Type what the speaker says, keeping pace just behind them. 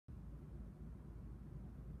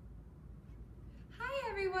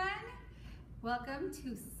everyone! Welcome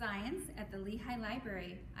to Science at the Lehigh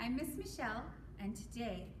Library. I'm Miss Michelle, and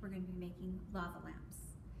today we're going to be making lava lamps.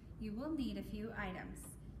 You will need a few items.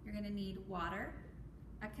 You're going to need water,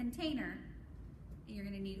 a container, you're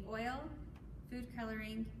going to need oil, food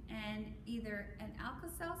coloring, and either an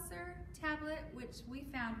Alka-Seltzer tablet, which we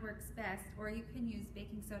found works best, or you can use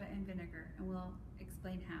baking soda and vinegar, and we'll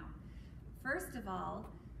explain how. First of all,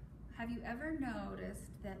 have you ever noticed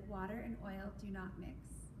that water and oil do not mix?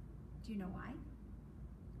 Do you know why?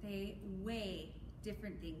 They weigh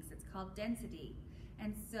different things. It's called density.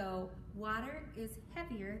 And so water is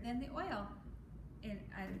heavier than the oil. Isn't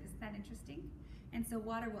that interesting? And so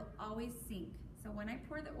water will always sink. So when I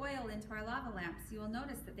pour the oil into our lava lamps, you will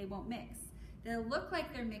notice that they won't mix. They'll look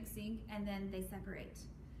like they're mixing and then they separate.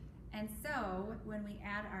 And so when we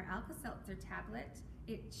add our Alka-Seltzer tablet,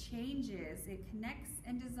 it changes, it connects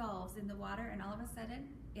and dissolves in the water, and all of a sudden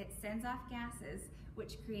it sends off gases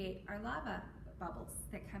which create our lava bubbles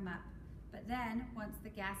that come up. But then once the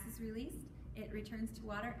gas is released, it returns to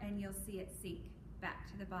water and you'll see it sink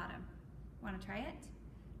back to the bottom. Want to try it?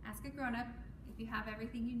 Ask a grown-up if you have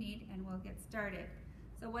everything you need and we'll get started.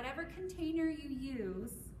 So whatever container you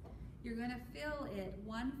use, you're going to fill it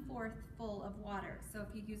 1/4 full of water. So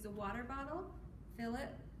if you use a water bottle, fill it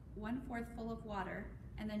 1/4 full of water,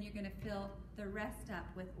 and then you're going to fill the rest up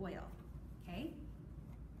with oil, okay?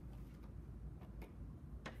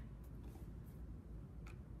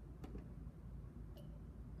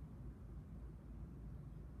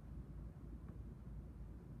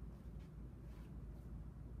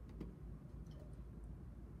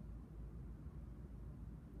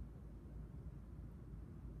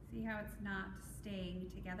 See how it's not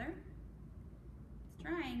staying together? It's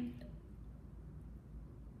trying.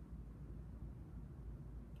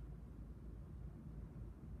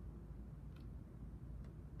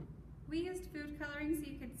 We used food coloring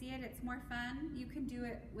so you could see it. It's more fun. You can do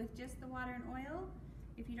it with just the water and oil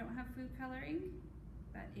if you don't have food coloring.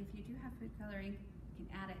 But if you do have food coloring, you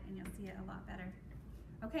can add it and you'll see it a lot better.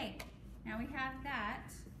 Okay, now we have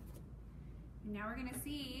that. And now we're going to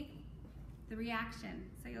see the reaction.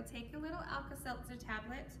 So you'll take a little Alka-Seltzer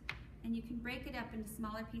tablet and you can break it up into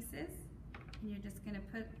smaller pieces and you're just going to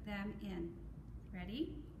put them in.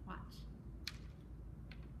 Ready? Watch.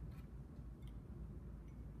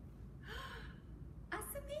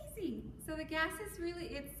 So the gas is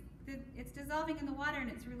really, it's dissolving in the water and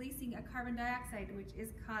it's releasing a carbon dioxide, which is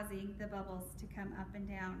causing the bubbles to come up and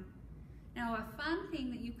down. Now a fun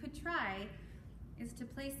thing that you could try is to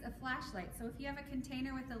place a flashlight. So if you have a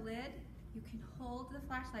container with a lid, you can hold the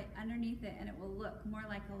flashlight underneath it and it will look more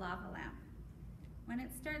like a lava lamp. When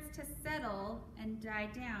it starts to settle and die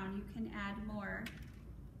down, you can add more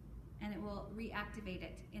and it will reactivate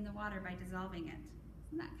it in the water by dissolving it.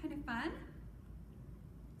 Isn't that kind of fun?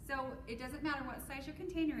 So it doesn't matter what size your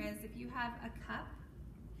container is. If you have a cup,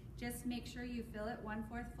 just make sure you fill it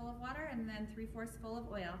 1/4 full of water and then 3/4 full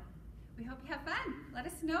of oil. We hope you have fun. Let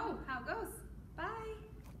us know how it goes. Bye.